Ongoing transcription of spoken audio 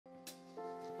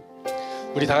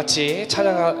우리 다 같이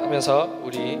찬양하면서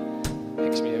우리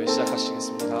핵심 예배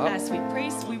시작하시겠습니다. As we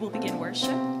praise, we will begin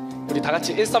worship. 우리 다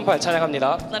같이 138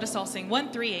 찬양합니다. Let us all sing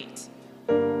 138.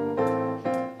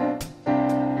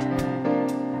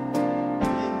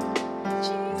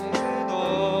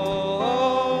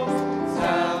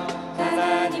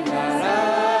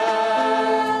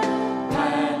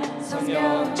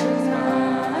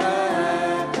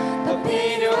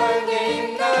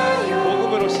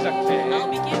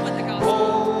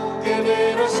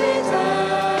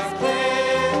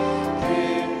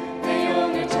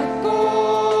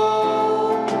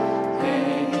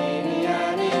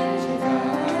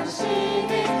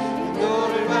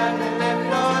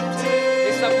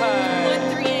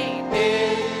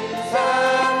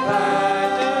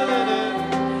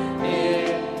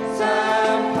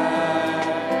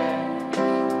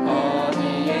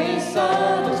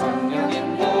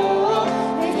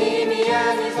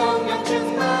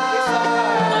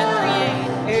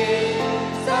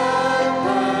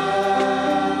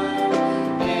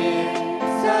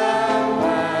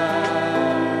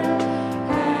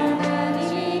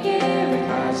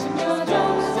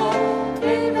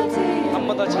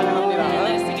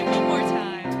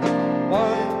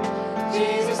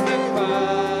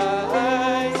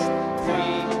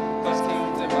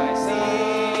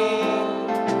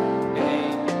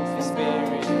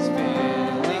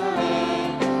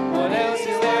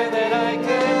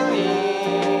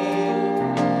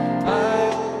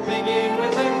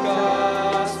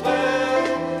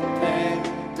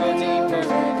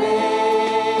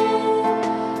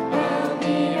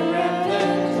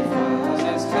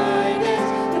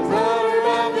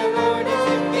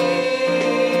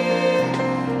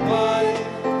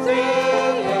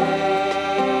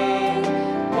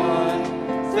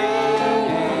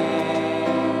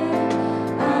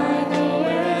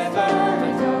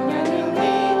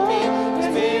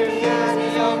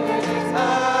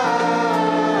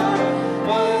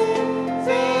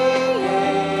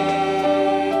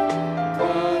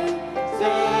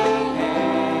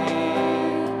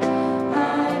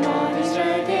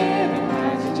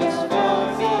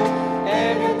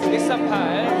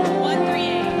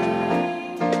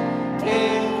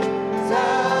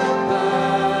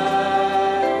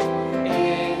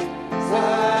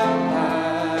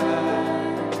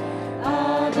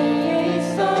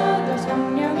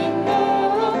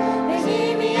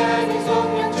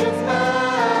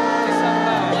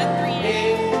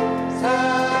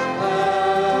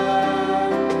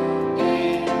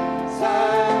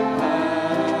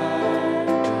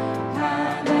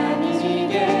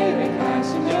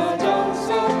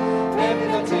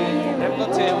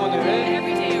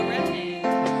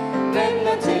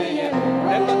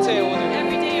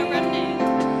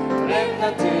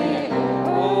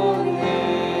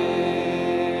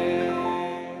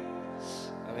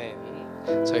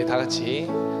 저희 다 같이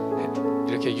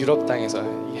이렇게 유럽 땅에서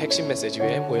이 핵심 메시지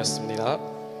위에 모였습니다.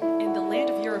 In the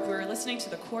land of Europe, we are listening to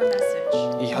the core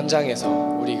message. 이 현장에서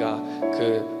우리가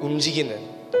그 움직이는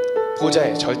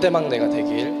보좌의 절대망대가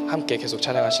되길 함께 계속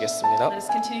찬양하시겠습니다. Let us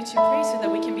continue to pray so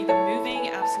that we can be the moving,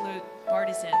 absolute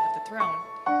partisan of the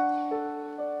throne.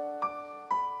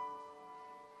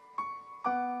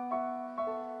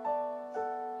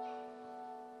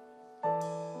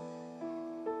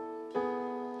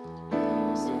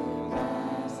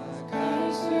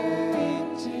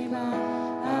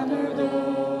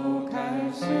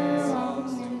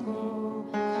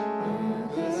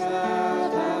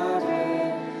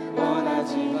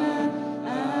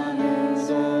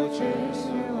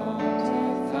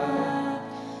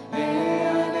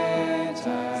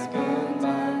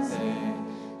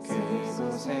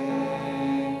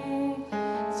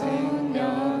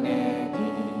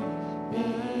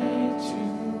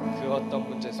 어떤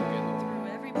문제 속에도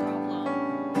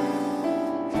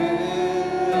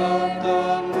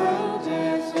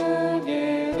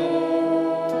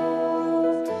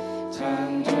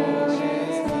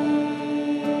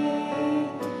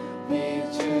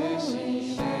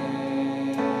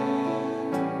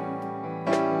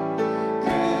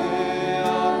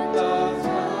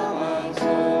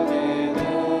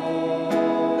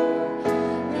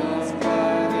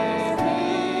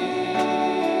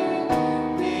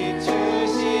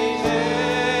주시네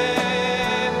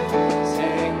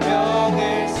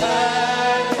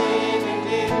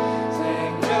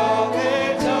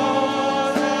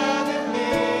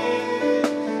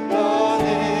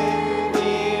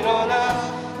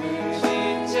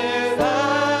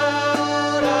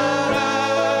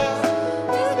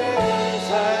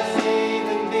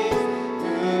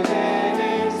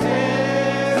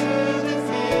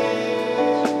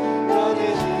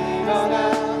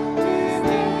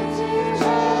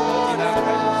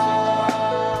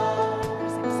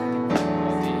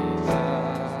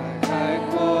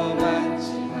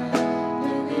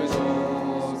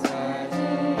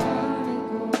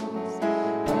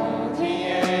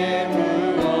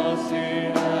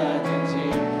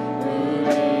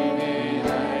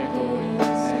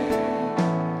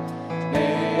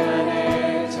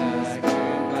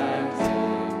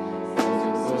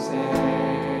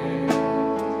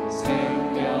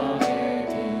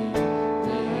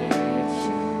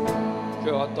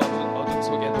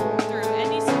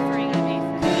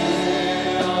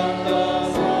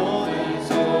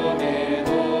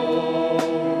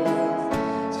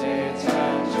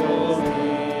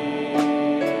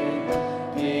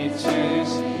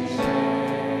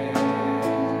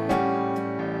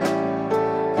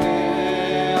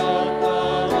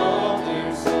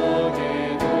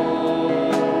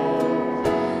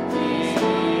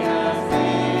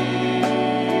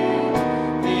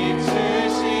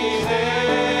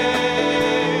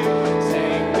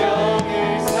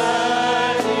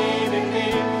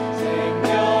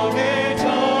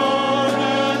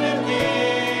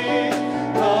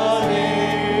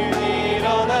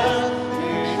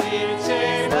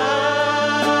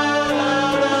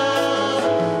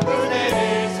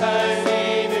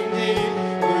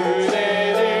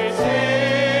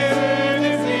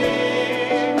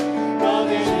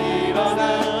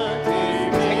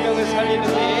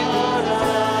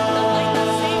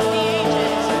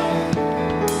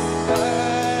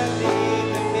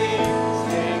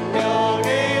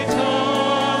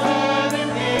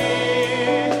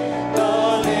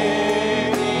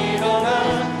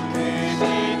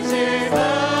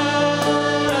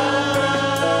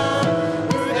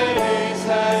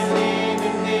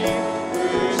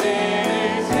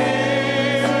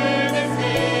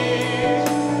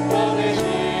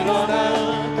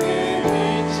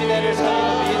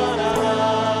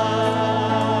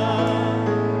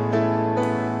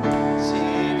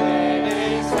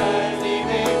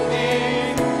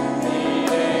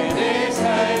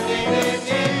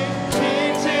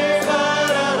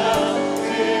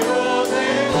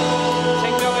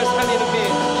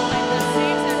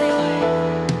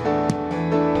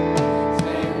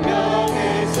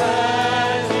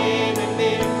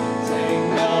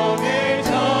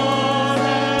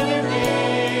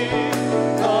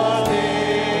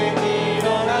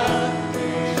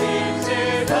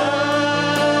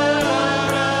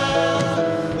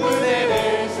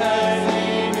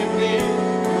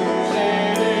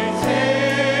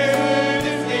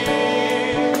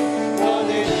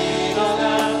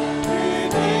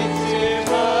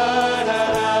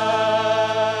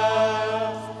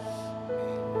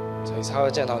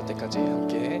총괄자 나올 때까지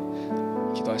함께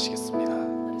기도하시겠습니다.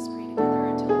 Let us pray together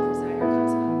until the presider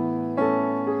comes up.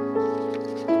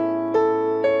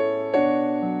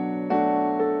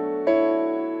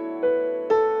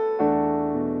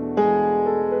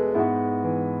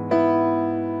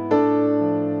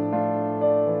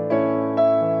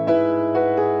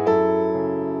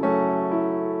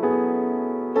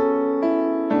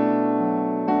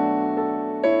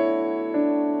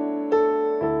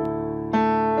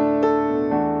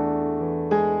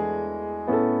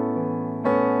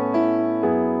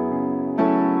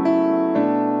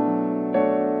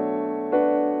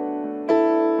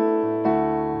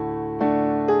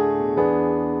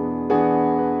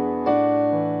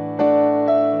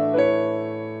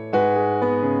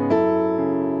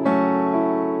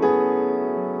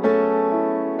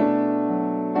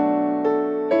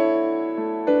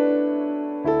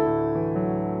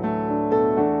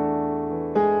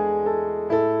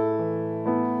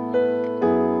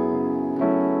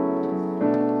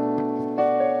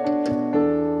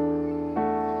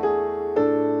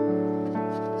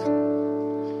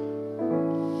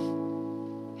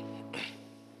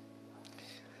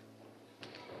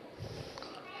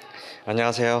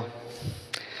 안녕하세요.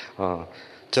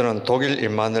 저는 독일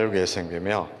 1만을 위해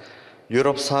섬기며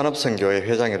유럽 산업선교회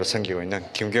회장으로 섬기고 있는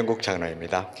김경국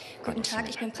장로입니다. Guten Tag,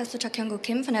 ich bin Pastor Kyungo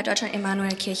Kim von der Deutschen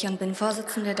Emanuelkirche und bin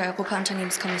Vorsitzende der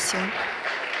Europa-Unternehmenskommission.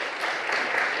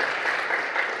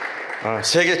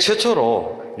 세계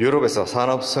최초로 유럽에서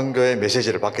산업선교의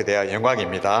메시지를 받게 되어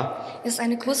영광입니다. Es ist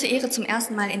eine große Ehre, zum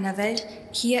ersten Mal in der Welt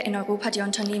hier in Europa die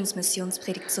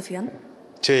Unternehmensmissionspredigt zu führen.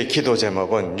 저희 기도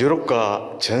제목은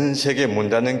유럽과 전 세계 문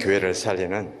닫는 교회를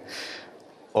살리는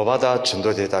오바다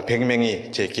전도제자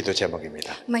 100명이 제 기도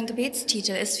제목입니다. Mein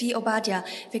Gebetstitel ist wie Obadiah,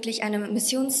 wirklich eine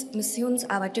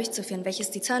Missionsarbeit durchzuführen, welches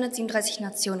die 237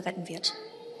 Nationen retten wird.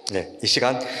 네, 이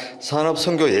시간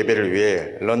산업선교 예배를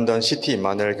위해 런던 시티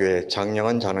이마누엘교회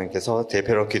장영은 장로님께서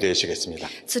대표로 기도해 주시겠습니다.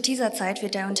 Zu dieser Zeit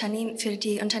wird für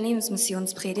die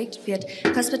Unternehmensmissionspredigt wird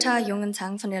Presbyter Jungen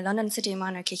Zhang von der London City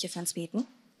Emanuelkirche für uns beten.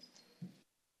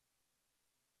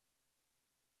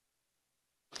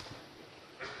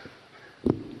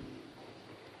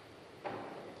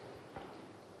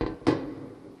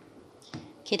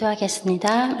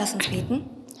 기도하겠습니다. Lass uns beten.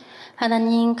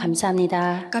 하나님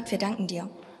감사합니다. Gott, wir danken dir.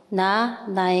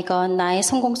 나의 것, 나의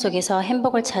성공 속에서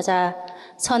행복을 찾아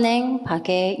선행,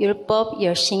 박애, 율법,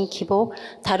 열심, 기복,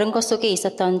 다른 것 속에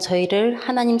있었던 저희를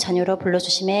하나님 자녀로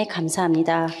불러주심에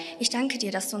감사합니다. Ich danke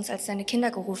dir, dass du uns als deine Kinder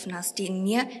gerufen hast, die in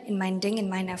mir, in meinen Dingen, in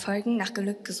meinen Erfolgen nach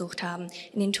Glück gesucht haben,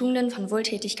 in den Tugenden von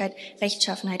Wohltätigkeit,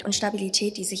 Rechtschaffenheit und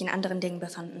Stabilität, die sich in anderen Dingen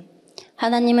befanden.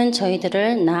 하나님은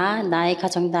저희들을 나의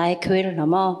가정, 나의 교회를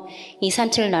넘어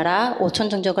 237 나라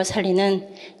 5천 종족을 살리는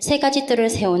세 가지 뜰을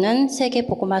세우는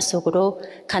세계복음화 속으로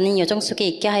가는 여정 속에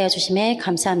있게 하여 주심에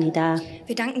감사합니다.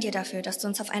 Wir danken dir dafür, dass du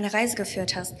uns auf eine Reise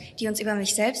geführt hast, die uns über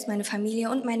mich selbst, meine Familie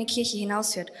und meine Kirche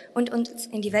hinausführt und uns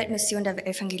in die Weltmission der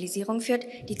Evangelisierung führt,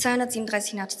 die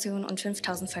 237 Nationen und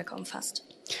 5000 Völker umfasst.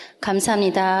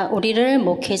 감사합니다. 우리를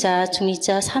목회자,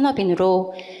 중립자,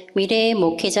 산업인으로 미래의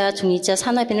목회자, 중립자,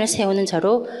 산업인을 세우는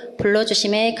자로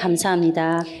불러주심에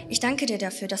감사합니다. Ich danke dir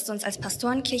dafür, dass du uns als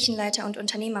Pastoren, Kirchenleiter und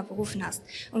Unternehmer berufen hast,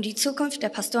 um die Zukunft der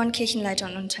Pastoren, Kirchenleiter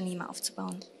und Unternehmer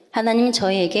aufzubauen. 하나님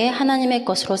저희에게 하나님의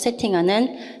것으로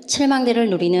세팅하는 칠망대를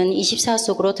누리는 24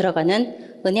 속으로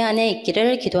들어가는 은혜 안에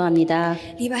있기를 기도합니다.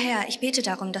 Lieber Herr, ich bete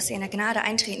darum, dass wir in der Gnade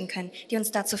eintreten können, die uns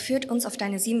dazu führt, uns auf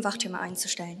deine 7 Wachtürme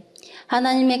einzustellen.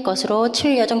 하나님의 것으로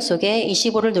 7여정 속에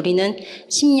 25를 누리는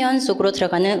 10년 속으로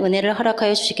들어가는 은혜를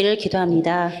허락하여 주시기를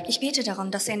기도합니다. Ich bete darum,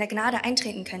 dass wir in der Gnade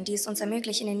eintreten können, die es uns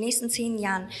ermöglicht, in den nächsten 10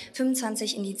 Jahren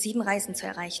 25 in die 7 Reisen zu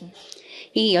erreichen.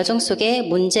 이 여정 속에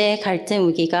문제, 갈등,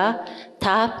 위기가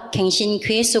답, 갱신,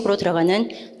 기회 속으로 들어가는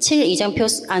 7 이정표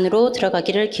안으로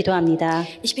들어가기를 기도합니다.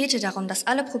 Ich bete darum, dass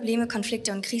alle Probleme,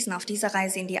 Konflikte und Krisen auf dieser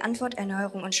Reise in die Antwort,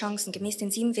 Erneuerung und Chancen gemäß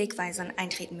den 7 Wegweisern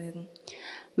eintreten mögen.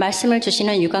 말씀을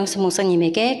주시는 유광수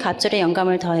목사님에게 갑절의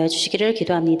영감을 더하여 주시기를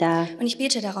기도합니다. Und ich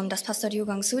bete darum, dass Pastor Liu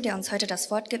Gangsu, der uns heute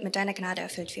das Wort gibt, mit deiner Gnade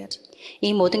erfüllt wird.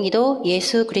 이 모든 기도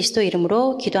예수 그리스도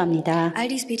이름으로 기도합니다. All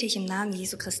dies bete ich im Namen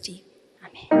Jesu Christi.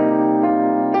 아멘.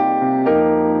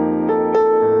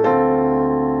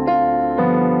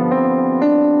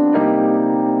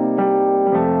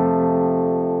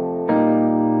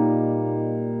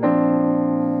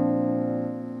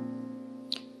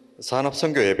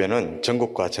 산업선교 예배는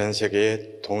전국과 전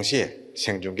세계에 동시에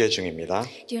생중계 중입니다.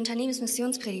 Die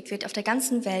Unternehmensmissionspredigt wird auf der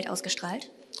ganzen Welt ausgestrahlt.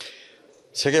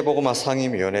 세계복음화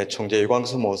상임위원회 총재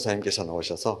유광수 목사님께서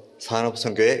나오셔서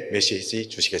산업선교의 메시지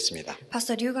주시겠습니다.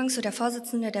 Pastor Liu Gangsu, der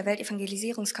Vorsitzende der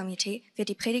Weltevangelisierungskomitee, wird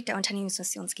die Predigt der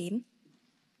Unternehmensmissions geben.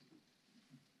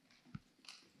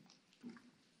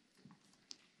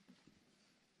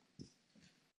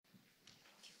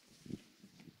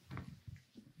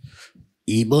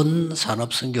 이번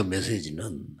산업선교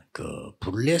메시지는 그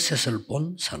블레셋을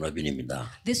본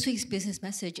산업인입니다. This week's business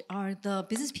message are the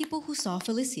business people who saw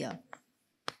Philistia.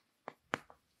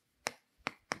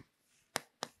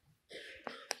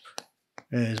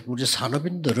 우리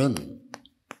산업인들은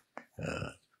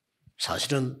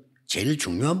사실은 제일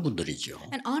중요한 분들이죠.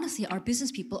 And honestly, our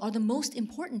business people are the most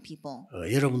important people.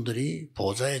 여러분들이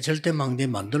보좌의 절대망대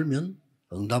만들면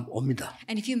응답 옵니다.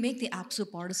 And if you make the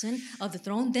absolute partisan of the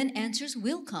throne, then answers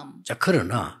will come. 자,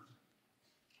 그러나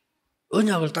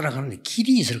언약을 따라가는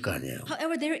길이 있을 거 아니에요.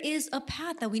 However, there is a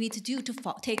path that we need to do to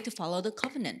take to follow the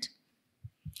covenant.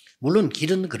 물론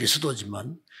길은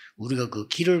그리스도지만 우리가 그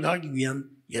길을 가기 위한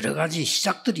여러 가지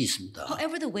시작들이 있습니다.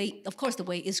 However, the way, of course, the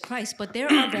way is Christ, but there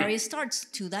are various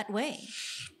starts to that way.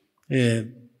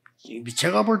 예,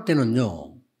 제가 볼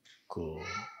때는요, 그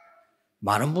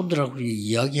많은 분들하고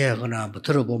이야기하거나 뭐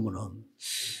들어보면은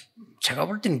제가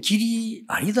볼 때는 길이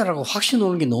아니다라고 확신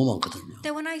오는 게 너무 많거든요.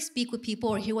 That when I speak with people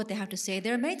or hear what they have to say,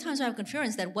 there are many times I have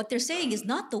conference that what they're saying is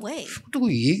not the way. 또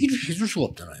그 얘기를 해줄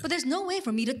수가 없잖아요. But there's no way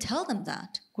for me to tell them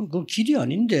that. 그럼 그 길이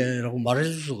아닌데라고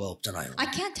말해줄 수가 없잖아요. I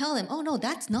can't tell them, oh no,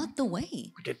 that's not the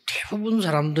way. 근데 대부분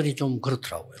사람들이 좀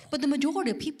그렇더라고요. But the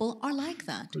majority of people are like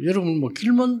that. 여러분 뭐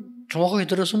길만 정확하게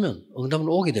들었으면 응답은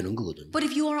오게 되는 거거든요. But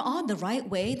if you are on the right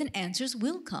way, then answers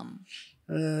will come.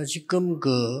 지금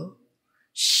그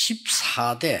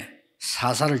 14대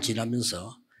사사를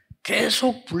지나면서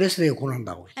계속 블레셋에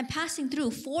고난당하고 있어요. And passing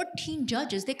through 14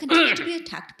 judges, they continue to be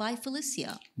attacked by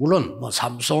Philistia. 물론 뭐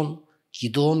삼손,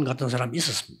 기드온 같은 사람이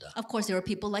있었습니다. Of course, there were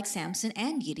people like Samson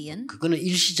and Gideon. 그거는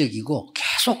일시적이고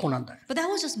계속 고난당해요. But that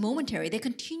was just momentary. They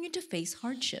continued to face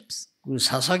hardships.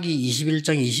 사사기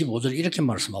 21장 25절 이렇게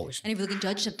말씀하고 있습니다. And if you look in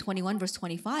Judges 21 verse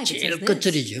 25, it 제일 says this.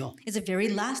 끝절이죠. It's the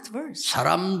very last verse.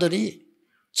 사람들이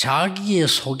자기의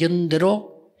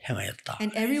소견대로 행하였다.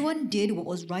 And everyone did what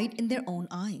was right in their own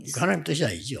eyes. 하나님 뜻이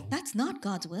아니죠. That's not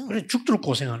God's will. 그래 죽도록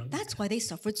고생하는 거예요. That's why they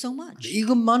suffered so much.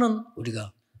 이것만은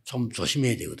우리가 좀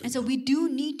조심해야 되거든요. And so we do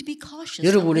need to be cautious.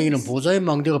 여러분에게는 보좌의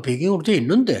망대가 배경으로 되어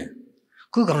있는데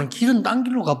그 가는 길은 딴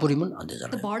길로 가버리면 안 The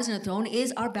되잖아요. partisan throne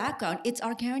is our background. It's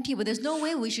our guarantee. But there's no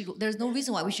way there's no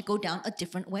reason why we should go down a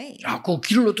different way. 야, 그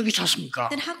길을 어떻게 찾습니까?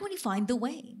 Then how can we find the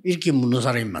way? 이렇게 묻는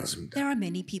사람이 많습니다. There are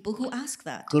many people who ask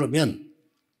that. 그러면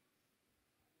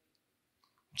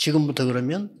지금부터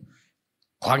그러면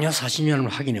광야 40년을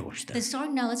확인해 봅시다. Then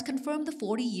starting now, let's confirm the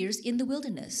 40 years in the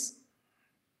wilderness.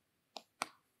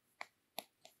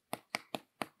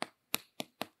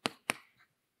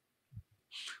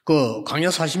 그 광야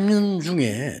 40년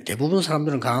중에 대부분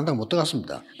사람들은 가나안 땅 못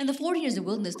들어갔습니다. In the 40 years of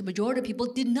wilderness, the majority of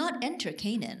people did not enter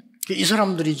Canaan. 이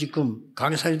사람들이 지금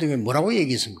광야 40년 중에 뭐라고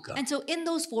얘기했습니까? And so in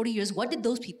those 40 years, what did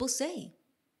those people say?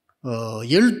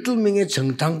 12명의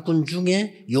정탐꾼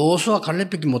중에 여호수아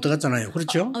갈렙밖에 못 들어갔잖아요.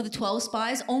 그렇죠? Of the 12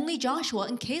 spies, only Joshua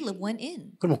and Caleb went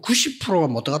in. 그러면 90%가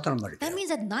못 들어갔다는 That 말이에요.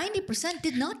 means that 90%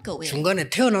 did not go in.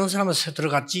 중간에 태어난 사람은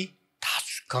들어갔지 다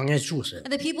광야에 죽었어요. And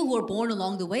the people who were born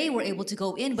along the way were able to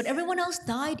go in, but everyone else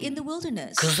died in the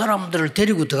wilderness. 그 사람들을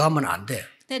데리고 들어가면 안 돼.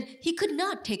 That he could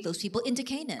not take those people into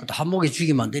Canaan. 한 목에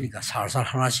죽이면 안 되니까 살살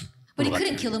하나씩. But he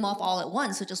couldn't kill them off all at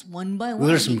once, so just one by 왜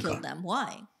one he 그렇습니까? killed them.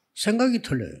 Why? 생각이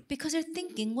틀려요. Because their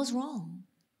thinking was wrong.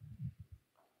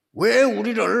 왜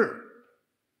우리를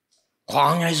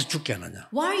광야에서 죽게 하느냐?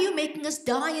 Why are you making us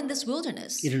die in this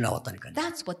wilderness? 이래 나왔다니까요.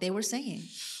 That's what they were saying.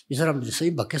 이 사람들이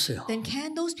쓰임 받겠어요. Then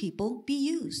can those people be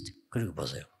used? 그리고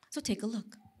보세요. So take a look.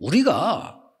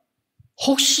 우리가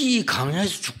혹시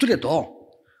광야에서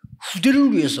죽더라도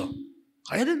후대를 위해서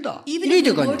가야 된다. Even 이래야 if we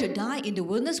될 거 were 아니에요. to die in the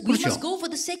wilderness, we 그렇죠. must go for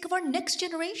the sake of our next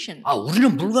generation. 아,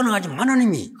 우리는 불가능하지만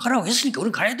하나님이 가라고 했으니까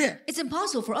우리는 가야 돼. It's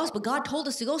impossible for us, but God told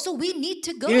us to go, so we need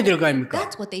to go. 이래야 될 거 아닙니까?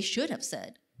 That's what they should have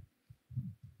said.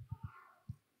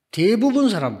 대부분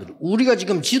사람들이 우리가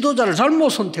지금 지도자를 잘못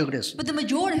선택을 했습니다. But the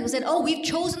majority who said, oh, we've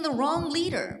chosen the wrong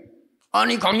leader.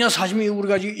 아니 광야 40년이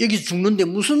우리가 여기 죽는데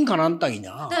무슨 가나안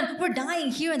땅이냐. Then we're dying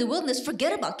here in the wilderness,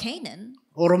 forget about Canaan.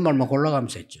 옳은 말만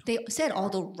골라가면서 했죠. They said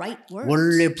all the right words.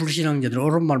 원래 불신앙자들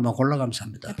옳은 말만 골라가면서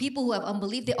합니다. The people who have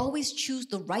unbelief, they always choose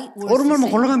the right words 옳은 to 말만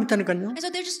say. 골라가면 있다니까요. And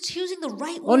so they're just choosing the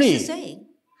right words 아니 to say.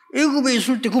 애굽에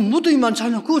있을 때 그 무더기만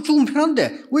찾냐 그거 죽으면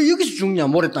편한데 왜 여기서 죽냐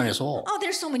모래 땅에서. Oh,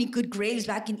 there's so many good graves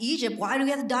back in Egypt. Why do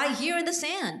we have to die here in the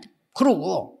sand?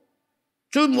 그러고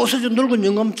저 모세저 늙은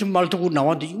영감쯤 말 듣고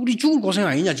나왔는데 우리 죽을 고생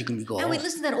아니냐 지금 이거. And we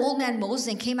listened to that old man Moses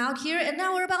and came out here, and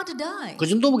now we're about to die. 그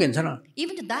정도면 괜찮아.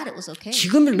 Even to that, it was okay.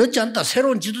 지금은 늦지 않다.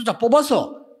 새로운 지도자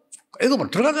뽑아서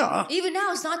애굽으로 들어가자. Even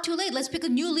now, it's not too late. Let's pick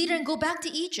a new leader and go back to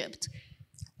Egypt.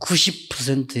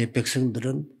 90%의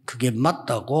백성들은 그게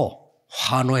맞다고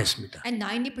환호했습니다. And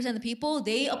 90% of the people,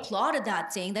 they applauded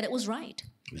that, saying that it was right.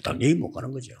 당연히 못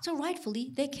가는 거죠. So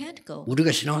rightfully, they can't go.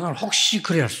 우리가 신앙생활 혹시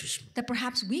그래 할 수 있습니다. That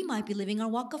perhaps we might be living our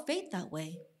walk of faith that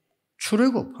way.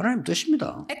 출애굽 하나님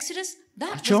뜻입니다. Exodus,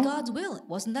 that 그렇죠? was God's will.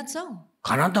 Wasn't that so?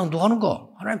 가나안 땅 누가는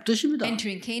거 하나님 뜻입니다.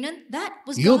 Entering Canaan, that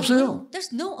was 이유 God's 없어요. will.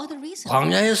 There's no other reason.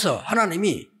 광야에서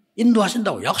하나님이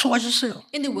인도하신다고 약속하셨어요.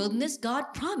 In the wilderness,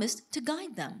 God promised to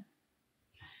guide them.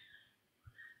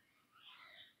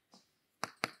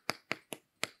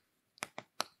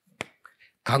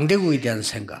 강대국에 대한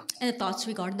생각 And the thoughts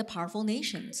regarding the powerful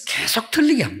nations. 계속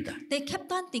틀리게 합니다. They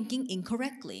kept on thinking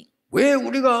incorrectly. 왜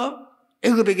우리가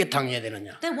애굽에게 당해야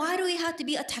되느냐? Then why do we have to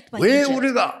be attacked by 왜 Egypt?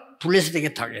 우리가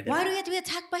블레셋에게 당해야 Why 되느냐? do we have to be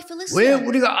attacked by 왜 Philistia?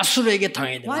 우리가 아수르에게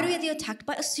당해야 Why do we 되느냐? have to be attacked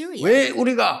by Assyria? 왜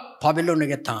우리가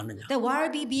바벨론에게 당하느냐? Then why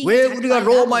are we being 왜 attacked 우리가 by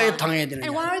로마에 Babylon? 당해야 And why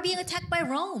되느냐? are we being attacked by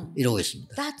Rome? 이러고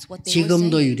있습니다. That's what they were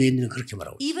지금도 saying. 유대인들은 그렇게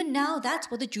말하고 있어요. Even now, that's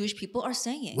what the Jewish people are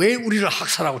saying. 왜 우리를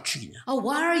학살하고 죽이냐? Oh,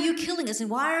 why are you killing us and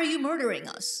why are you murdering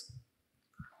us?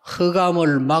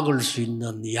 흑암을 막을 수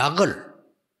있는 약을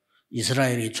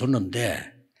이스라엘이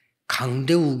줬는데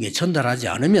강대국에 전달하지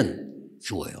않으면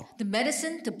죽어요. The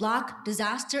medicine to block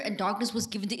disaster and darkness was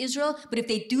given to Israel, but if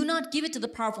they do not give it to the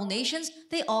powerful nations,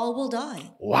 they all will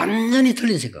die. 완전히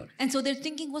틀린 생각을. And so their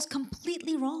thinking was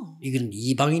completely wrong. 이건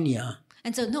이방인이야.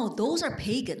 And so, no, those are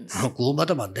pagans.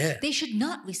 구원받으면 안 돼. They should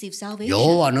not receive salvation.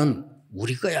 여호와는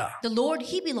우리 거야. The Lord,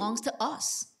 He belongs to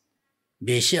us.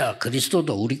 메시아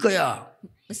그리스도도 우리 거야.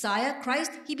 Messiah,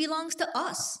 Christ, He belongs to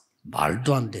us.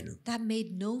 말도 안 되는. That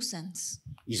made no sense.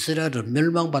 이스라엘은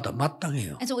멸망받아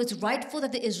마땅해요. And so it's rightful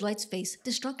that the Israelites face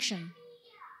destruction.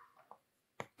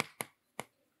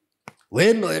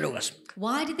 왜 노예로 갔습니까?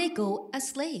 Why did they go as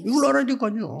slaves? 이걸 알아야 될 거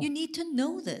아니에요. You need to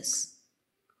know this.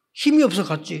 힘이 없어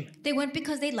갔지. They went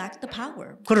because they lacked the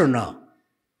power. 그러나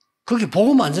거기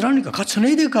복음 안 전하니까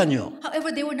갖춰내야 될 거 아니에요.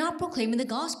 However, they were not proclaiming the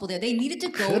gospel there. They needed to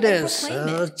go and proclaim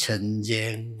it. 그래서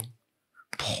전쟁,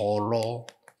 포로,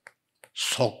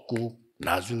 속국,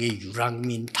 나중에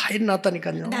유랑민 다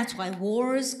일어났다니까요. And that's why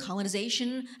wars,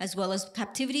 colonization, as well as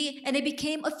captivity, and they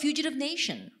became a fugitive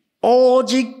nation.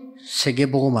 오직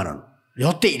세계복음화는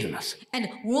이때 일어났어요. And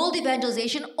world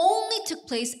evangelization only took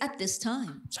place at this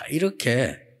time. 자,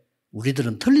 이렇게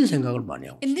우리들은 틀린 생각을 많이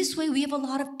하고 In this way, we have a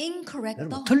lot of incorrect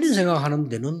여러분, thoughts. 틀린 생각하는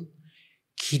데는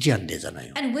길이 안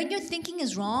되잖아요. And when your thinking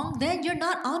is wrong, then you're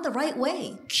not on the right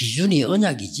way. 기준이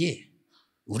언약이지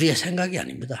우리의 생각이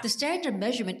아닙니다. The standard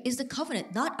measurement is the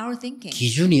covenant, not our thinking.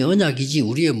 기준이 언약이지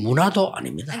우리의 문화도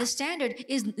아닙니다. And the standard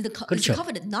is the 그렇죠.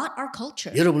 covenant, not our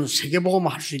culture. 여러분 세계복음화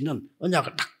할 수 있는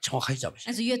언약을 딱 정확하게 잡으세요.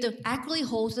 And so you have to accurately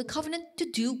hold to the covenant to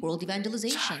do world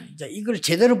evangelization. 자, 이걸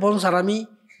제대로 본 사람이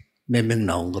몇 명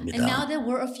나온 And now 겁니다. there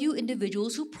were a few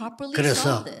individuals who properly 그래서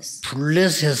saw this.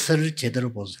 블레셋을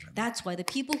제대로 본 사람. That's why the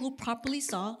people who properly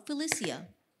saw Philistia.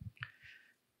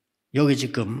 여기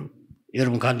지금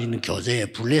여러분 가지고 있는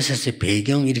교재에 블레셋의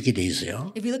배경 이렇게 돼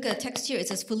있어요. If you look at the text here, it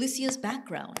says Philistia's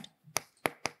background.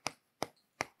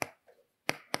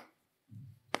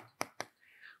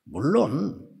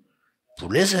 물론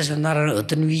블레셋의 나라는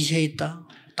어떤 위치에 있다,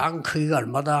 땅 크기가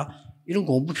얼마다 이런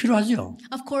공부 필요하죠.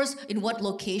 Of course, in what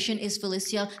location is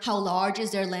Philistia? How large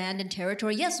is their land and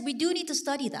territory? Yes, we do need to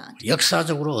study that.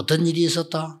 역사적으로 어떤 일이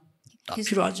있었다, 다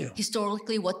필요하죠.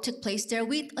 Historically, what took place there?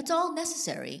 It's all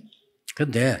necessary.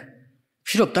 근데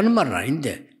필요 없다는 말은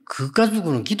아닌데 그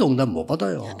가지고는 기도 응답 못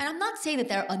받아요. And I'm not saying that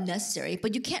they're unnecessary,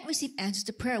 but you can't receive answers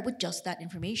to prayer with just that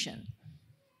information.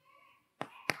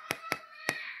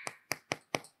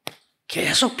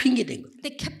 계속 핑계댄 거예요.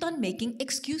 They kept on making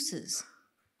excuses.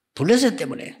 블레셋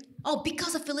때문에 Oh,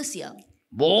 because of Philistia.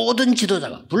 모든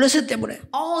지도자가 블레셋 때문에.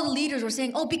 All the leaders were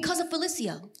saying, oh, because of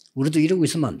Philistia. 우리도 이러고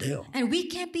있으면 안 돼요. And we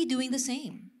can't be doing the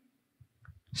same.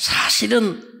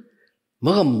 사실은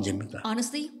뭐가 문제입니까?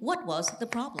 Honestly, what was the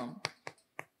problem?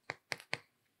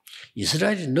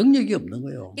 이스라엘이 능력이 없는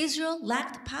거예요. Israel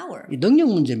lacked power. 이 능력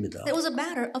문제입니다. It was a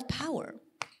matter of power.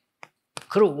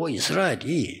 그리고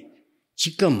이스라엘이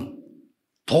지금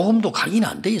복음도 각인이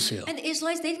안 돼 있어요. And the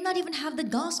Israelites, they did not even have the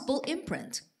gospel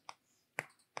imprint.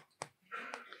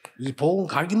 이 복음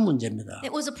각인 문제입니다.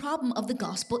 It was a problem of the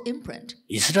gospel imprint.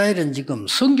 이스라엘은 지금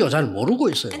선교 잘 모르고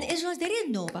있어요. And the Israelites, they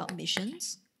didn't know about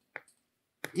missions.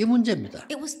 이 문제입니다.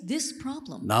 It was this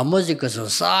problem. 나머지 것은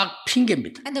싹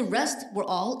핑계입니다. And the rest were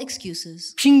all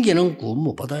excuses. 핑계는 구원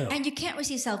못 받아요. And you can't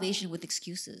receive salvation with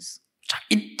excuses. 자,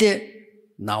 이때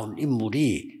나온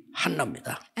인물이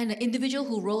한나입니다. And the individual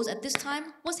who rose at this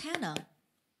time was Hannah.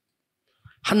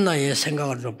 한나의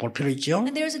생각을 좀 볼 필요 있죠.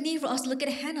 And there is a need for us to look at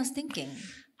Hannah's thinking.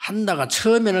 한나가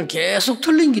처음에는 계속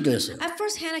틀린 기도했어요. At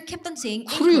first, Hannah kept on saying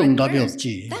그래 incorrect 응답이 prayers.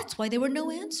 없지. That's why there were no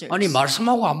answers. 아니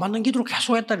말씀하고 안 맞는 기도를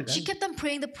계속 했다니까. She kept on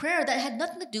praying the prayer that had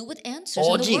nothing to do with answers in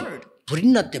the 오직 word.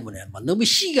 불인나 때문에 막 너무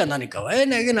시기가 나니까 왜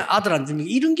내게는 아들 안 주니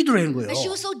이런 기도를 하는 거예요. And she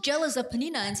was so jealous of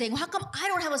Penina and saying, how come I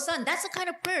don't have a son? That's the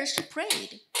kind of prayer she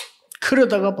prayed.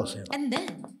 그러다가 보세요. And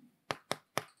then,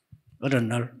 어느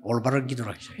날 올바른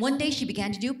기도를 하기 시작해요. one day she began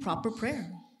to do proper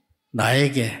prayer.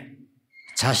 나에게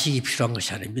자식이 필요한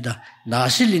것이 아닙니다.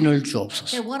 나실인을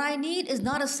주옵소서. That what I need is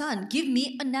not a son. Give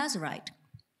me a Nazarite.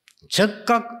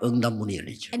 즉각 응답문이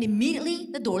열리죠. And immediately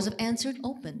the doors of answered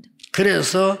opened.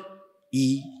 그래서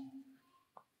이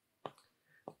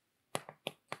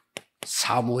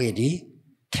사무엘이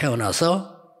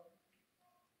태어나서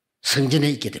성전에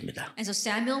있게 됩니다. And so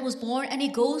Samuel was born and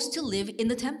he goes to live in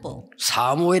the temple.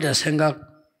 사무엘의 생각,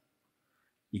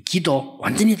 이 기도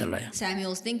완전히 달라요.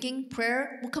 Samuel's thinking,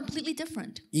 prayer were completely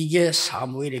different. 이게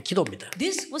사무엘의 기도입니다.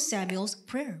 This was Samuel's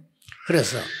prayer.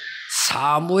 그래서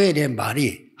사무엘의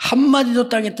말이 한마디도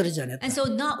땅에 떨어지지 않았다. And so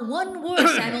not one word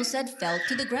Samuel said fell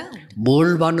to the ground.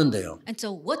 뭘 봤는데요? And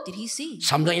so what did he see?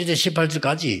 3장 1절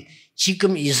 18절까지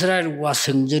지금 이스라엘과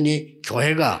성전이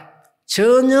교회가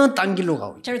전혀 딴 길로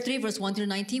가고 있다. Chapter 3 verse 1 through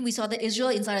 19 we saw that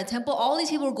Israel inside the temple, all these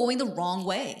people were going the wrong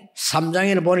way.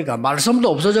 3장에는 보니까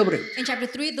말씀도 없어져 버려요. In chapter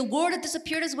 3 the word had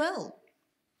disappeared as well.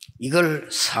 이걸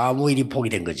사무엘이 보게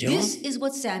된 거죠. This is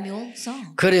what Samuel saw.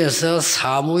 그래서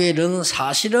사무엘은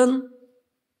사실은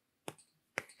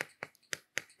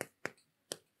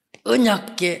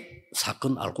언약궤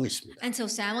사건 알고 있습니다. And so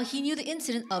Samuel, he knew the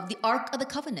incident of the Ark of the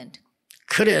Covenant.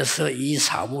 그래서 이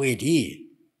사무엘이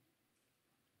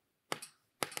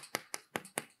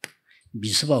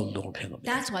미스바 운동을 펴는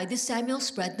겁니다. That's why this Samuel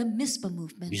spread the Mizpah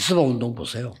movement. 미스바 운동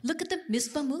보세요. Look at the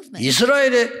Mizpah movement.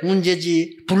 이스라엘의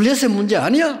문제지 블레셋의 문제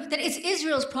아니야. That it's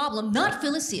Israel's problem, not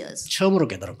Philistines. 처음으로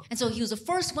깨달은 거. And so he was the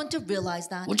first one to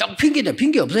realize that. 자꾸 핑계대.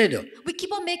 핑계 없어야 돼요. We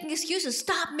keep on making excuses.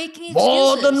 Stop making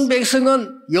모든 excuses.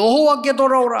 백성은 여호와께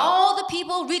돌아오라. All the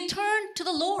people return to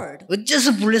the Lord.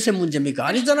 어째서 블레셋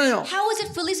문제입니까? 아니잖아요. How is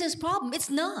it Philistines' problem?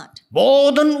 It's not.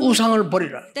 모든 우상을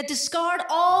버리라. That discard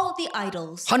all the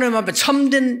idols. 하나님 앞에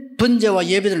참된 번제와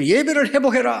예배를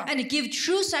회복해라. And to give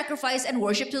true sacrifice and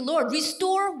worship to the Lord.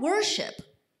 Restore worship.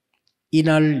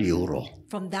 이날 이후로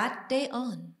From that day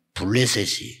on,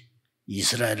 블레셋이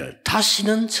이스라엘을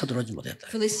다시는 쳐들어오지 못했다.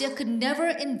 Philistia could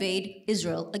never invade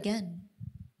Israel again.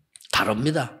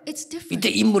 다릅니다. It's different. 이때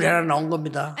인물이 하나 나온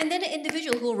겁니다. And then an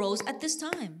individual who arose at this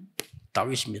time.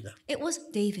 다윗입니다. It was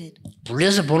David.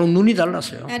 블레셋 보는 눈이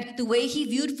달랐어요. And the way he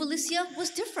viewed Philistia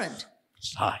was different.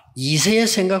 이새의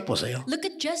생각 보세요. Look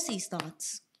at Jesse's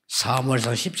thoughts.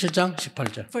 사무엘상 17장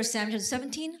 18절. 1 Samuel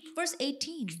 17, verse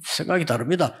 18. 생각이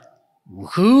다릅니다.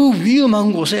 그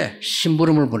위험한 곳에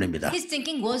심부름을 보냅니다. His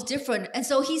thinking was different. And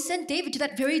so he sent David to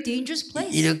that very dangerous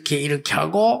place. 이렇게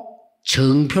하고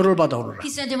정표를 받아오느라. He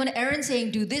sent him an errand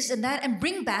saying, do this and that and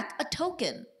bring back a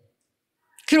token.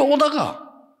 그래 오다가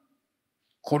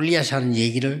골리앗이 하는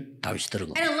얘기를 다윗이 들은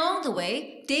겁니다. And along the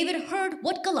way, David heard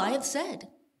what Goliath said.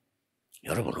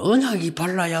 여러분 언약이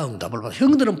발라야 응답을 받아.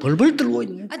 형들은 벌벌 떨고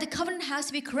있는 거예요. And the covenant has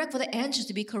to be correct for the answers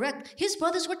to be correct. His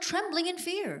brothers were trembling in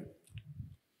fear.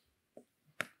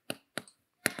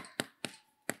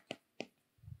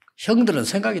 형들은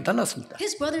생각이 달랐습니다.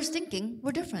 His brothers' thinking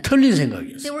were different. 틀린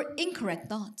생각이었어요. They were incorrect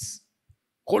thoughts.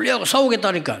 골리앗하고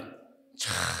싸우겠다니까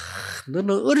참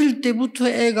너는 어릴 때부터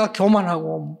애가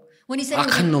교만하고 When he said he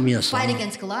악한 would 놈이었어. fight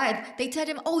against Goliath, they told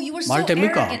him, "Oh, you were so 말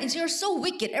됩니까? arrogant and you're so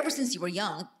wicked ever since you were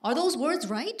young." Are those words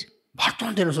right? 말도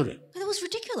안 되는 소리. That was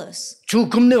ridiculous. 저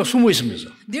겁내고 숨어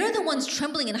있으면서 They're the ones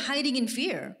trembling and hiding in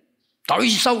fear.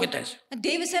 다윗이 싸우겠다 했어요. And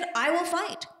David said, "I will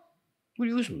fight."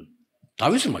 이것은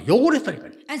다윗은 막 욕을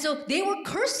했다니까요. And so they were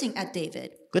cursing at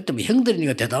David. 그때 뭐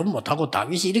형들이니까 대답을 못하고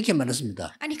다윗이 이렇게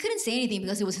말했습니다. And he couldn't say anything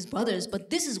because it was his brothers, but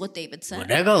this is what David 뭐 said.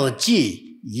 내가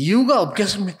어찌 이유가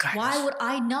없겠습니까? Why would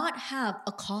I not have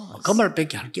a cause? 그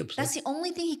말밖에 할 게 없어요. That's the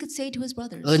only thing he could say to his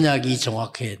brothers. 언약이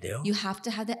정확해야 돼요. You have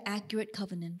to have the accurate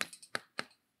covenant.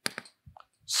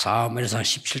 사무엘상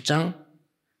 17장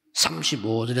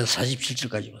 35절에서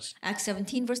 47절까지 봤어요. Acts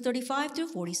 17, verse 35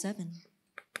 through 47.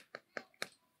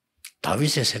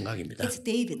 다윗의 생각입니다. It's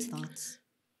David's thoughts.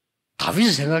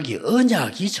 다윗의 생각이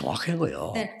언약이 정확한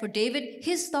거예요. That for David,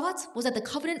 his thoughts was that the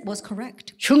covenant was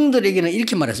correct. 형들에게는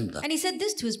이렇게 말했습니다. And he said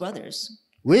this to his brothers.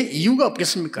 왜 이유가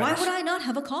없겠습니까? Why would I not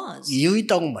have a cause? 이유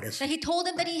있다고 말했어요. That he told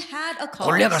them that he had a cause.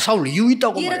 골리앗과 싸울 이유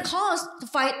있다고 He had a 말했어요. cause to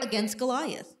fight against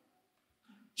Goliath.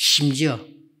 심지어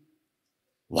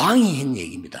왕이 한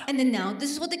얘기입니다. And then now,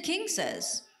 this is what the king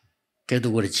says.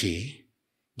 그래도 그렇지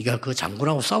네가 그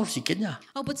장군하고 싸울 수 있겠냐?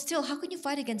 Oh, but still, how can you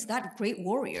fight against that great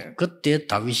warrior? 그때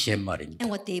다윗이 한 말입니다. And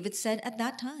what David said at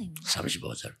that time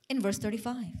 35절. in verse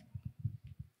 35.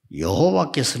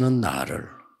 여호와께서는 나를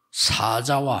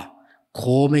사자와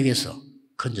곰에게서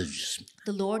건져주셨습니다.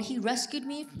 The Lord, he rescued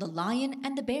me from the lion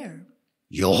and the bear.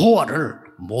 여호와를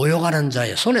모욕하는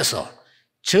자의 손에서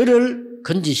저를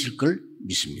건지실 걸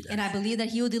믿습니다. And I believe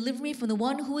that he will deliver me from the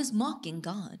one who is mocking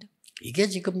God. 이게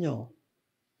지금요.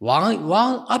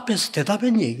 왕 앞에서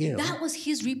대답한 얘기예요. That was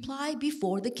his reply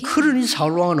before the king. 그러니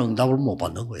사울 왕은 응답을 못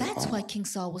받는 거예요. That's why King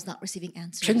Saul was not receiving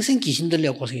answers. 평생 귀신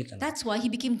들려 고생했잖아요. That's why he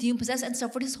became demon-possessed and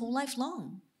suffered his whole life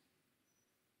long.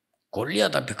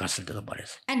 골리앗 앞에 갔을 때도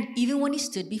말했어요. And even when he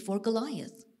stood before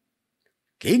Goliath,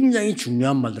 굉장히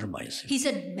중요한 말들을 많이 했어요. he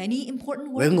said many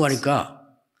important words. 왠가 하니까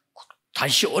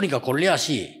다시 오니까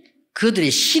골리앗이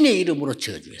그들의 신의 이름으로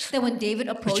저주했어요. That when David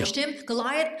approached him,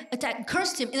 Goliath attacked,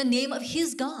 cursed him in the name of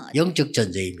his God. 영적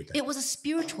전쟁입니다. It was a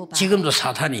spiritual battle. 지금도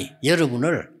사탄이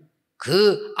여러분을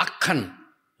그 악한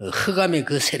흑암의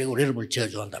그 세력으로 여러분을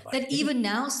저주한단 말이에요. That even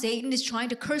now Satan is trying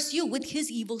to curse you with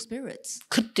his evil spirits.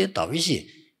 그때 다윗이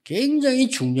굉장히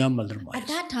중요한 말들을 많이 At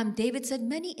했어요. that time, David said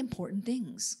many important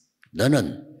things.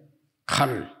 너는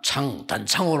칼, 창,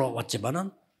 단창으로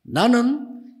왔지만은 나는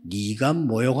네가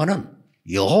모욕하는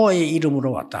여호와의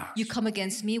이름으로 왔다. You come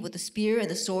against me with the spear and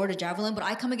the sword and javelin, but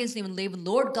I come against you in the name of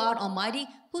Lord God Almighty,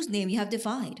 whose name you have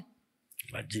defied.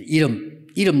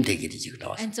 이름 대결이 지금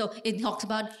나왔어요. And so it talks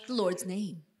about the Lord's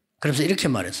name. 그래서 이렇게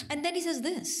말했습니다. And then he says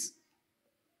this.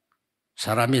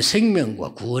 사람의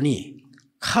생명과 구원이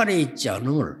칼에 있지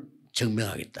않음을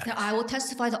증명하겠다. That I will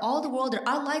testify to all the world that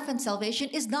our life and salvation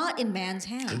is not in man's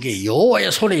hands. 그게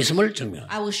여호와의 손에 있음을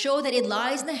증명하겠다. I will show that it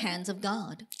lies in the hands of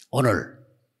God. 오늘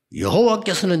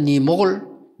여호와께서는 네 목을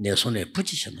내 손에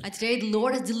붙이셨느냐. And today the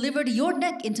Lord has delivered your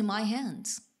neck into my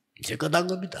hands. 이제 끝난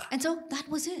겁니다. And so that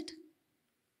was it.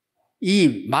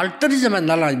 이 말 떨어지자마자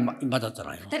날라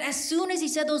맞았잖아요. That as soon as he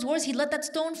said those words, he let that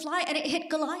stone fly and it hit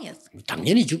Goliath.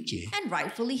 당연히 죽지. And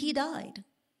rightfully he died.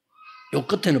 요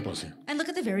끝에는 보세요. And look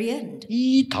at the very end.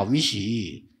 이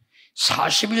다윗이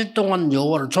 40일 동안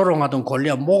여호와를 조롱하던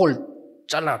골리앗 목을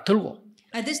잘라 들고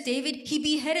At this David, he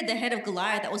beheaded the head of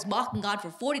Goliath that was mocking God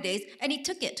for 40 days, and he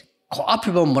took it. 그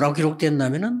앞에 보면 뭐라고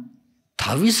기록됐냐면은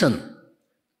다윗은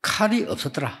칼이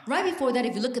없었더라. Right before that,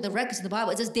 if you look at the records in the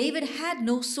Bible, it says David had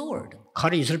no sword.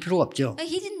 칼이 있을 필요가 없죠. And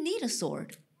he didn't need a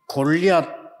sword. 골리앗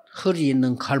허리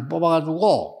있는 칼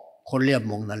뽑아가지고 골리앗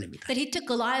목 날립니다. That he took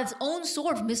Goliath's own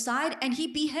sword from his side and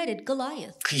he beheaded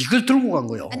Goliath. 이걸 들고 간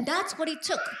거예요. And that's what he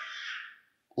took.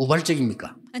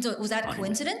 우발적입니까? And so was that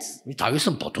coincidence? 이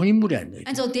다윗은 보통 인물이 아니에요.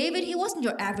 And so David, he wasn't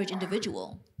your average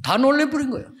individual. 다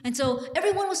놀래버린 거예요. And so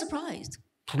everyone was surprised.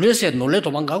 블레셋 놀래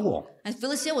도망가고 And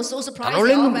Philistia was so surprised 놀란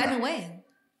they all 겁니다. ran away.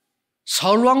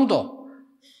 사울 왕도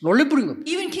놀래버린 겁니다.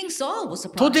 Even King Saul was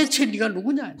surprised. 도대체 네가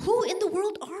누구냐? Who in the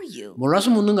world are you? 몰라서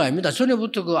묻는 거 아닙니다.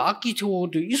 전에부터 그 악기 치고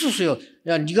있었어요.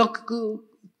 야, 네가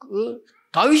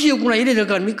다윗이었구나 이래야 될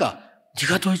거 아닙니까?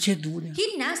 네가 도대체 누구냐? He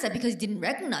didn't ask that because he didn't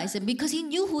recognize him, because he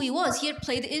knew who he was. He had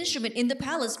played the instrument in the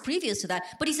palace previous to that.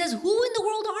 But he says, who in the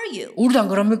world are you? 우리도 안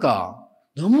그럽니까?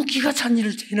 너무 기가 찬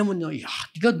일을 해내면요. 야,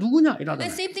 네가 누구냐? And 이러잖아요.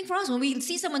 same thing for us. When we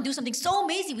see someone do something so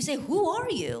amazing, we say, who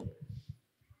are you?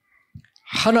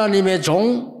 하나님의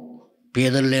종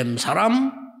베들레헴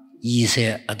사람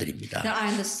이세 아들입니다. That I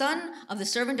am the son of the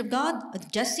servant of God, of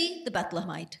Jesse the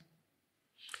Bethlehemite.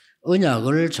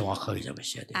 언약을 정확하게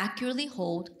잡으셔야 돼요. Accurately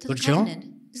hold to the 그렇죠? covenant.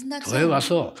 Isn't that 교회 so?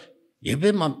 가서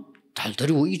예배만 잘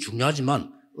드리고 이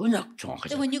중요하지만 언약 정확하게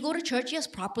That when you go to church, yes,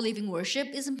 proper living worship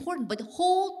is important, but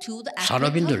hold to the accurate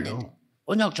산업인들요. covenant.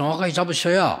 언약 정확하게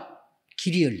잡으셔야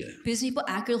길이 열려요. Business people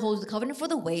accurately hold to the covenant for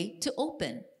the way to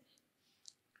open.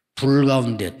 불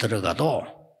가운데 들어가도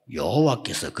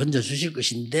여호와께서 건져 주실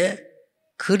것인데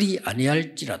그리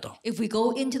아니할지라도 If we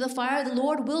go into the fire, the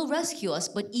Lord will rescue us.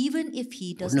 But even if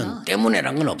He does 우리는 not,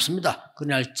 때문에란 건 없습니다.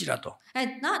 그리할지라도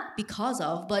and not because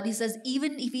of, but He says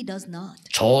even if He does not,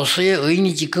 조수의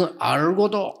의인이지 그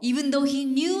알고도 even though He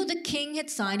knew the king had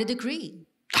signed a decree.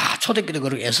 다 초대교도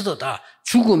그렇게 에서도 다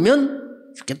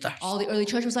죽으면 죽겠다. All the early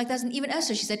church was like that, and even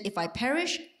Esther, she said, "If I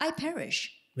perish, I perish."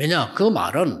 왜냐? 그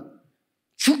말은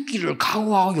죽기를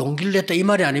각오하고 용기를 냈다 이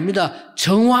말이 아닙니다.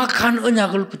 정확한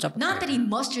언약을 붙잡았다. Not that he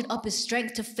mustered up his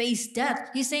strength to face death.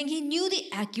 He's saying he knew the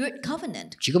accurate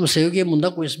covenant. 지금 세계에 문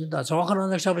닫고 있습니다. 정확한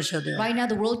언약 잡으셔야 돼요. Right now,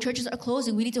 the world churches are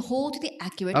closing. We need to hold to the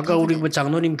accurate 아까 우리 covenant.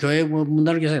 장로님 교회 문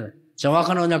닫게 해서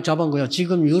정확한 언약 잡은 거요.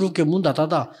 지금 유럽교 문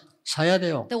닫아다 사야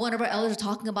돼요. That one of our elders were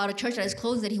talking about a church that is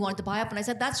closing that he wanted to buy up, and I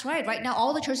said, "That's right. Right now,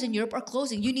 all the churches in Europe are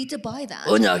closing. You need to buy that."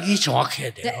 언약이 정확해야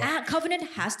돼요. The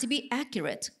covenant has to be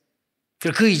accurate.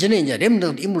 그 이전에 이제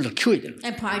렘넌트 인물들 키워야 되는 거예요.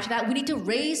 And prior to that, we need to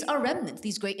raise our remnants,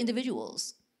 these great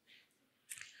individuals.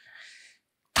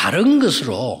 다른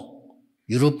것으로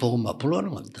유럽 복음화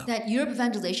불가능합니다. That Europe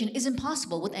evangelization is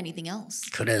impossible with anything else.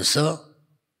 그래서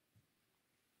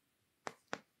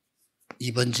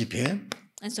이번 집회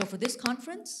And so for this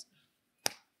conference,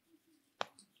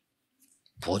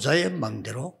 보좌의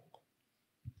망대로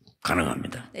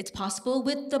가능합니다. it's possible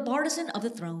with the partisan of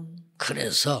the throne.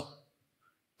 그래서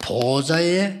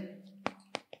보좌의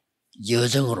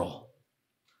여정으로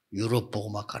유럽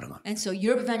복음화 가능합니다. And so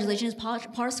Europe evangelization is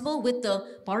possible with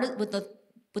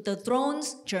the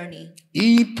throne's journey.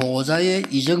 이 보좌의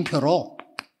이정표로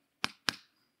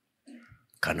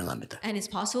가능합니다. And it's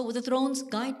possible with the throne's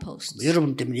guideposts.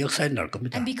 여러분 때문에 역사에 날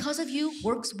겁니다. And because of you,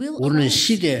 works will 우리는 arise.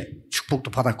 시대 축복도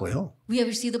받았고요. We have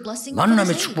received the blessing of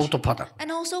만남의 this age. 축복도 받았고.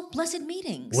 And also blessed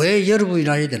meetings. 왜 여러분이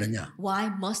나야 되느냐? Why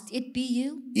must it be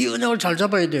you? 이 언약을 잘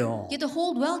잡아야 돼요. You have to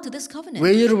hold well to this covenant.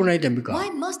 왜 여러분 나야 됩니까?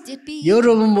 Why must it be you?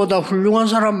 여러분보다 훌륭한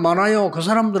사람 많아요. 그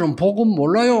사람들은 복음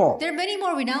몰라요. There are many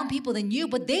more renowned people than you,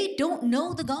 but they don't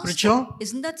know the gospel. 그렇죠?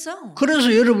 Isn't that so? 그래서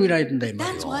여러분이 나야 된다 이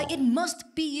That's why 말이에요. it must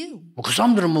be you. 그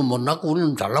사람들은 뭐 못났고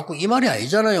우리는 잘났고 이 말이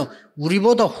아니잖아요.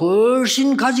 우리보다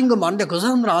훨씬 가진 거 많은데 그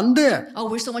사람들은 안 돼. Oh,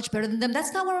 we're so much better than them.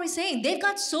 That's not what we're saying. They've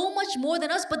got so much more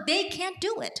than us, but they can't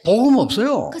do it. 복음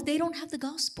없어요. Because they don't have the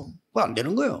gospel. 그거 안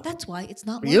되는 거예요. That's why it's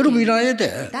not 여러분이 working. 나야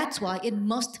돼. That's why it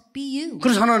must be you.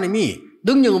 그래서 하나님이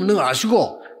능력 없는 걸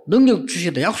아시고 능력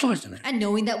주시겠다 약속하셨잖아요. And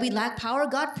knowing that we lack power,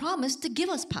 God promised to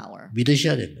give us power.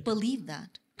 믿으셔야 됩니다. Believe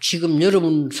that. 지금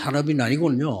여러분 산업이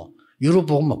아니고는요. 유럽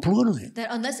복음화 불가능해요. That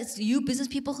unless it's you business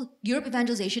people, Europe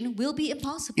evangelization will be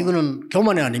impossible. 이거는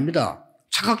교만이 아닙니다.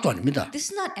 착각도 아닙니다. This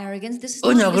is not arrogance. This is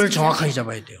not 언약을 misconception. 정확하게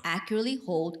잡아야 돼요. Accurately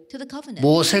hold to the covenant.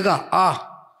 모세가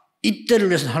이때를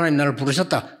위해서 하나님 나를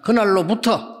부르셨다.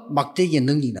 그날로부터 막대기의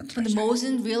능력이 When the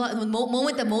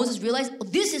moment that Moses realized, oh,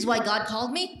 this is why God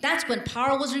called me, that's when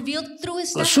power was revealed through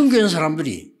his staff. 순교한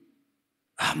사람들이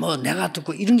뭐 내가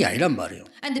듣고 이런 게 아니란 말이에요.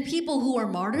 And the people who were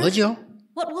martyrs, 뭐죠?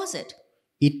 what was it?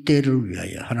 이때를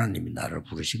위하여 하나님이 나를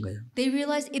부르신 거예요. They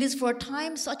realized it is for a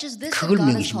time such as this that 그걸 God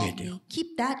has 명심해야 called 돼요. me.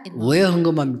 Keep that in 왜 mind.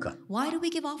 헌금합니까? Why do we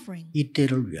give offering?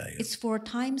 이때를 위하여. It's for a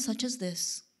time such as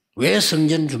this. 왜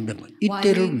성전 준비한 거예요? Why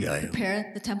이때를 we 위하여.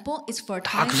 prepare the temple is for a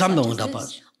다 time 그 사람 such as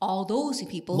응답하지. this. All those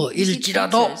people 뭐 receive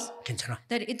일지라도 answers. 괜찮아.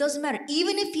 That it doesn't matter,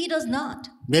 even if he does not.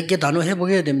 몇 개 단어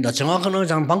회복해야 됩니다. 정확한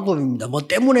언어장 방법입니다. 뭐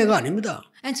때문에가 아닙니다.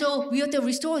 And so we have to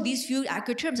restore these few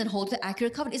accurate terms and hold the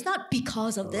accurate covenant. It's not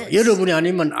because of this. 여러분이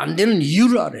아니면 안 되는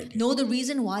이유를 알아야 돼요. Know the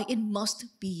reason why it must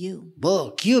be you.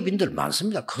 뭐 기업인들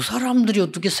많습니다. 그 사람들이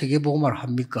어떻게 세계복음화를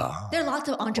합니까? There are lots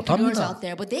of entrepreneurs 못합니다. out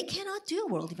there, but they cannot do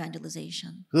world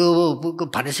evangelization. 그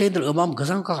바리새인들 엄하면 그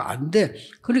사람과 안 돼.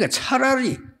 그러니까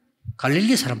차라리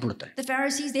갈릴리 사람 불렀다. The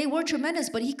Pharisees, they were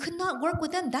tremendous, but he could not work with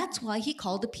them. That's why he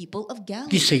called the people of 이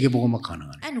Galilee. 세계복음화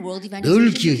가능하네. And world 늘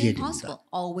evangelization 기억해야 became 됩니다. possible.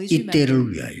 Always 이때를 remember,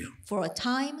 위하여. for a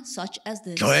time such as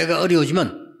this. 교회가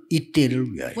어려워지면 이때를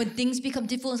위하여. When things become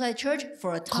difficult inside the church,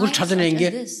 for a 그걸 time such 찾아내는 as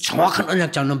게 this. 정확한 언약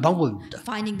잡는 방법입니다.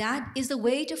 Finding that is the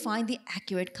way to find the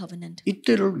accurate covenant.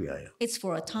 이때를 위하여. It's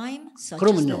for a time such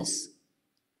그러면요. as this.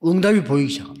 응답이 보이기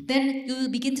시작합니다. Then you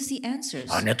will begin to see answers.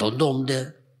 내 돈도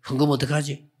없는데 헌금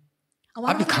어떡하지? Oh,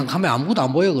 I 앞이 don't have- 캄캄해 아무것도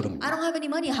안 보여 그러면. I don't have any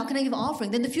money. How can I give an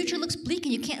offering? Then the future looks bleak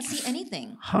and you can't see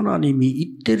anything. 하나님이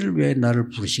이때를 위해 나를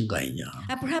부르신 거 아니냐?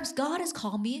 And perhaps God has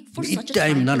called me for such a 이때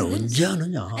아니면 time 나는 as 언제 this.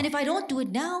 하느냐? And if I don't do it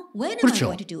now, when am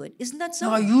그렇죠. I going to do it? Isn't that so?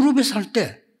 내가 유럽에 살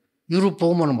때 유럽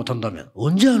복음화를 못한다면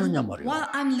언제 하느냐 말이에요. While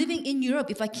I'm living in Europe,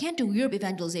 if I can't do Europe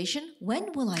evangelization,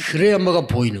 when will I do it? 그래야 뭐가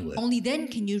보이는 거예요. Only then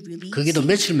can you really 거기도 see.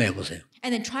 며칠만 해보세요.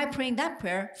 And then try praying that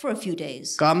prayer for a few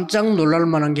days. 깜짝 놀랄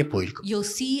만한 게 보일 겁니다. You'll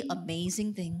see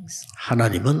amazing things.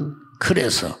 하나님은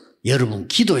그래서 여러분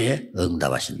기도에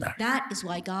응답하신다. That is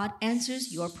why God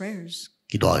answers your prayers.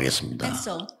 기도하겠습니다. And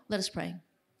so, let us pray.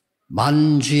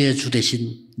 만주의 주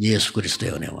되신 예수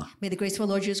그리스도의 은혜와 May the grace of our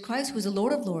Lord Jesus Christ, who is the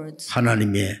Lord of Lords,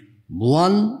 하나님의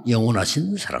무한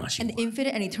영원하신 and 사랑하시고 the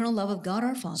infinite and eternal love of God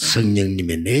our Father,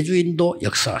 성령님의 내주인도 and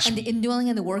역사하시고 the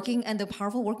indwelling and the working and the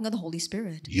powerful working of the Holy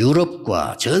Spirit,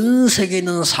 유럽과 전 세계에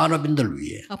있는 산업인들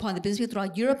위해 upon the business people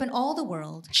throughout Europe and all the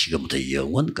world, 지금부터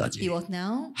영원까지 be both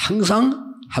now 항상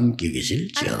함께 and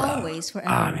계실지어다. always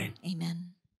forever. 아멘. Amen.